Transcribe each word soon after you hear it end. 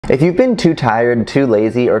If you've been too tired, too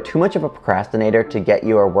lazy, or too much of a procrastinator to get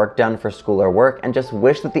your work done for school or work and just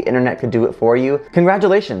wish that the internet could do it for you,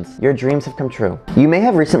 congratulations, your dreams have come true. You may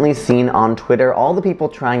have recently seen on Twitter all the people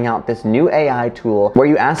trying out this new AI tool where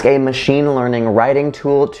you ask a machine learning writing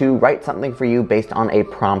tool to write something for you based on a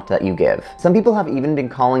prompt that you give. Some people have even been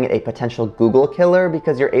calling it a potential Google killer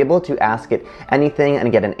because you're able to ask it anything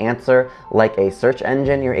and get an answer like a search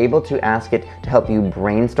engine. You're able to ask it to help you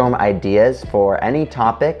brainstorm ideas for any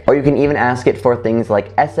topic, or you can even ask it for things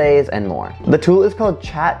like essays and more. The tool is called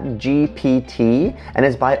ChatGPT and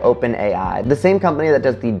is by OpenAI, the same company that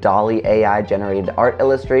does the Dall-E AI generated art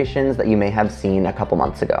illustrations that you may have seen a couple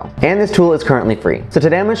months ago. And this tool is currently free. So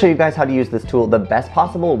today I'm going to show you guys how to use this tool the best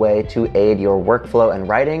possible way to aid your workflow and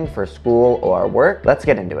writing for school or work. Let's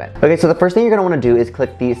get into it. Okay, so the first thing you're going to want to do is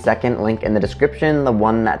click the second link in the description, the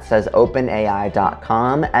one that says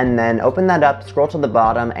openai.com, and then open that up, scroll to the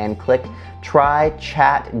bottom, and click Try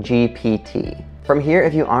ChatGPT. From here,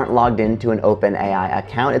 if you aren't logged into an OpenAI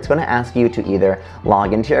account, it's going to ask you to either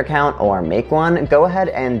log into your account or make one. Go ahead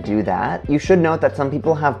and do that. You should note that some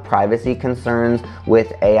people have privacy concerns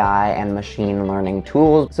with AI and machine learning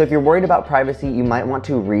tools. So if you're worried about privacy, you might want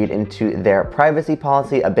to read into their privacy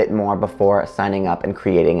policy a bit more before signing up and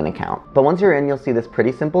creating an account. But once you're in, you'll see this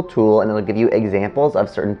pretty simple tool, and it'll give you examples of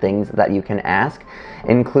certain things that you can ask,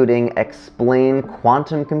 including explain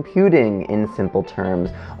quantum computing in simple terms,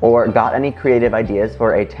 or got any creative ideas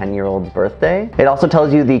for a 10-year-old's birthday. It also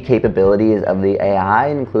tells you the capabilities of the AI,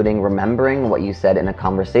 including remembering what you said in a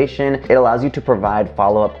conversation. It allows you to provide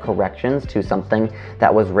follow-up corrections to something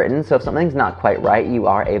that was written. So if something's not quite right, you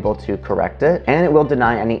are able to correct it, and it will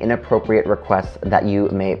deny any inappropriate requests that you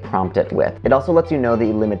may prompt it with. It also lets you know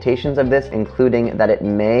the limitations of this, including that it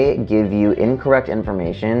may give you incorrect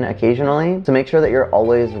information occasionally. So make sure that you're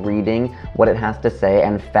always reading what it has to say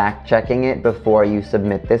and fact-checking it before you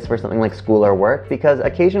submit this for something like school or work, because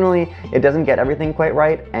occasionally it doesn't get everything quite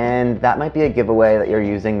right, and that might be a giveaway that you're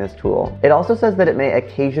using this tool. It also says that it may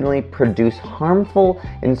occasionally produce harmful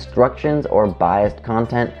instructions or biased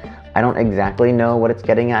content. I don't exactly know what it's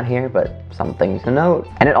getting at here, but something to note.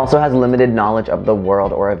 And it also has limited knowledge of the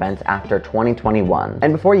world or events after 2021.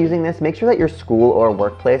 And before using this, make sure that your school or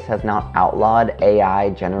workplace has not outlawed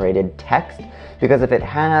AI-generated text, because if it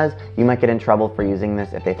has, you might get in trouble for using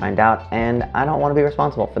this if they find out, and I don't want to be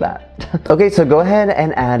responsible for that. Okay, so go ahead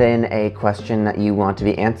and add in a question that you want to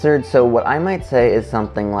be answered. So what I might say is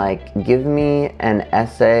something like, give me an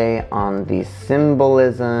essay on the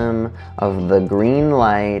symbolism of the green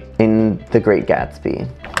light in The Great Gatsby.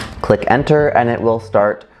 Click enter and it will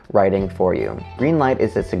start writing for you. Green light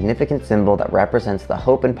is a significant symbol that represents the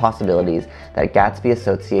hope and possibilities that Gatsby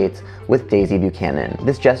associates with Daisy Buchanan.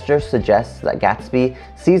 This gesture suggests that Gatsby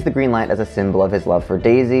sees the green light as a symbol of his love for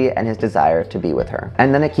Daisy and his desire to be with her.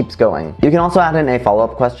 And then it keeps going. You can also add in a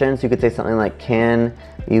follow-up question, so you could say something like, can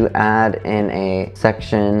you add in a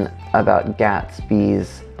section about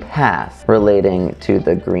Gatsby's past relating to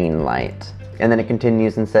the green light? And then it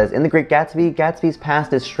continues and says, in The Great Gatsby, Gatsby's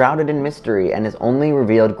past is shrouded in mystery and is only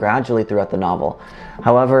revealed gradually throughout the novel.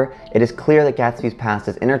 However, it is clear that Gatsby's past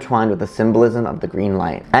is intertwined with the symbolism of the green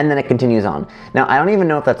light. And then it continues on. Now, I don't even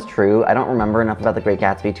know if that's true. I don't remember enough about The Great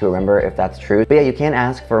Gatsby to remember if that's true. But yeah, you can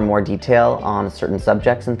ask for more detail on certain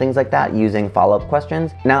subjects and things like that using follow-up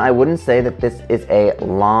questions. Now, I wouldn't say that this is a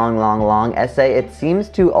long essay. It seems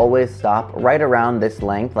to always stop right around this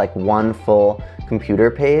length, like one full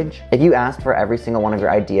computer page. If you asked for every single one of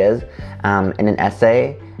your ideas in an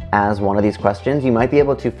essay as one of these questions, you might be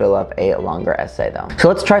able to fill up a longer essay though. So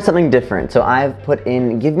let's try something different. So I've put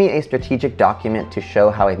in, give me a strategic document to show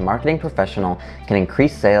how a marketing professional can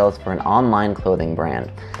increase sales for an online clothing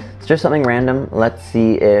brand. It's just something random. Let's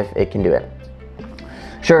see if it can do it.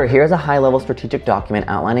 Sure, here's a high-level strategic document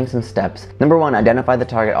outlining some steps. Number 1, identify the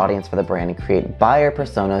target audience for the brand and create buyer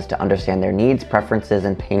personas to understand their needs, preferences,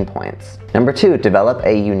 and pain points. Number 2, develop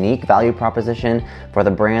a unique value proposition for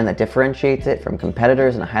the brand that differentiates it from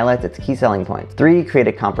competitors and highlights its key selling points. 3, create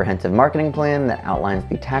a comprehensive marketing plan that outlines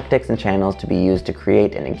the tactics and channels to be used to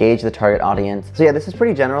create and engage the target audience. So yeah, this is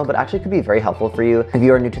pretty general, but actually could be very helpful for you if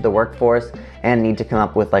you are new to the workforce and need to come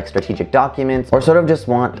up with like strategic documents, or sort of just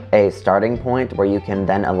want a starting point where you can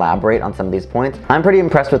then elaborate on some of these points. I'm pretty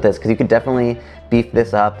impressed with this because you could definitely beef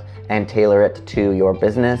this up and tailor it to your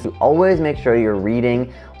business. You always make sure you're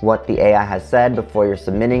reading what the AI has said before you're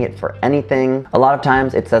submitting it for anything. A lot of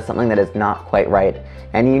times it says something that is not quite right,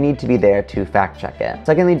 and you need to be there to fact check it.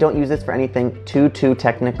 Secondly, don't use this for anything too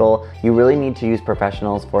technical. You really need to use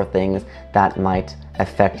professionals for things that might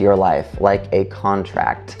affect your life, like a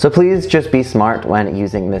contract. So please just be smart when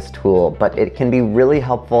using this tool, but it can be really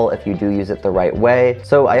helpful if you do use it the right way.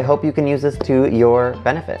 So I hope you can use this to your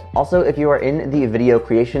benefit. Also, if you are in the video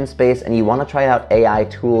creation space and you want to try out AI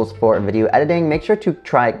tools for video editing, make sure to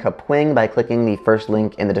try Kapwing by clicking the first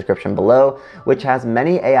link in the description below, which has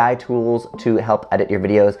many AI tools to help edit your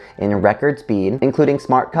videos in record speed, including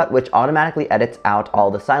Smart Cut, which automatically edits out all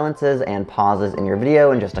the silences and pauses in your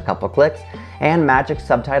video in just a couple clicks, and Magic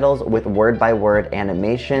Subtitles with word-by-word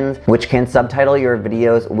animations, which can subtitle your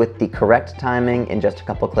videos with the correct timing in just a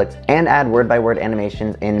couple clicks and add word-by-word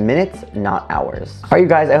animations in minutes, not hours. All right, you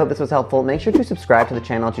guys, I hope this was helpful. Make sure to subscribe to the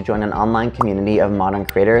channel to join an online community of modern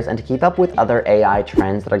creators and to keep up with other AI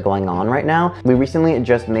trends that are going on right now. We recently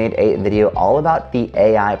just made a video all about the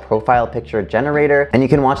AI profile picture generator, and you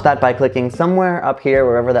can watch that by clicking somewhere up here,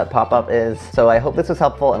 wherever that pop-up is. So I hope this was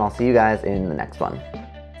helpful, and I'll see you guys in the next one.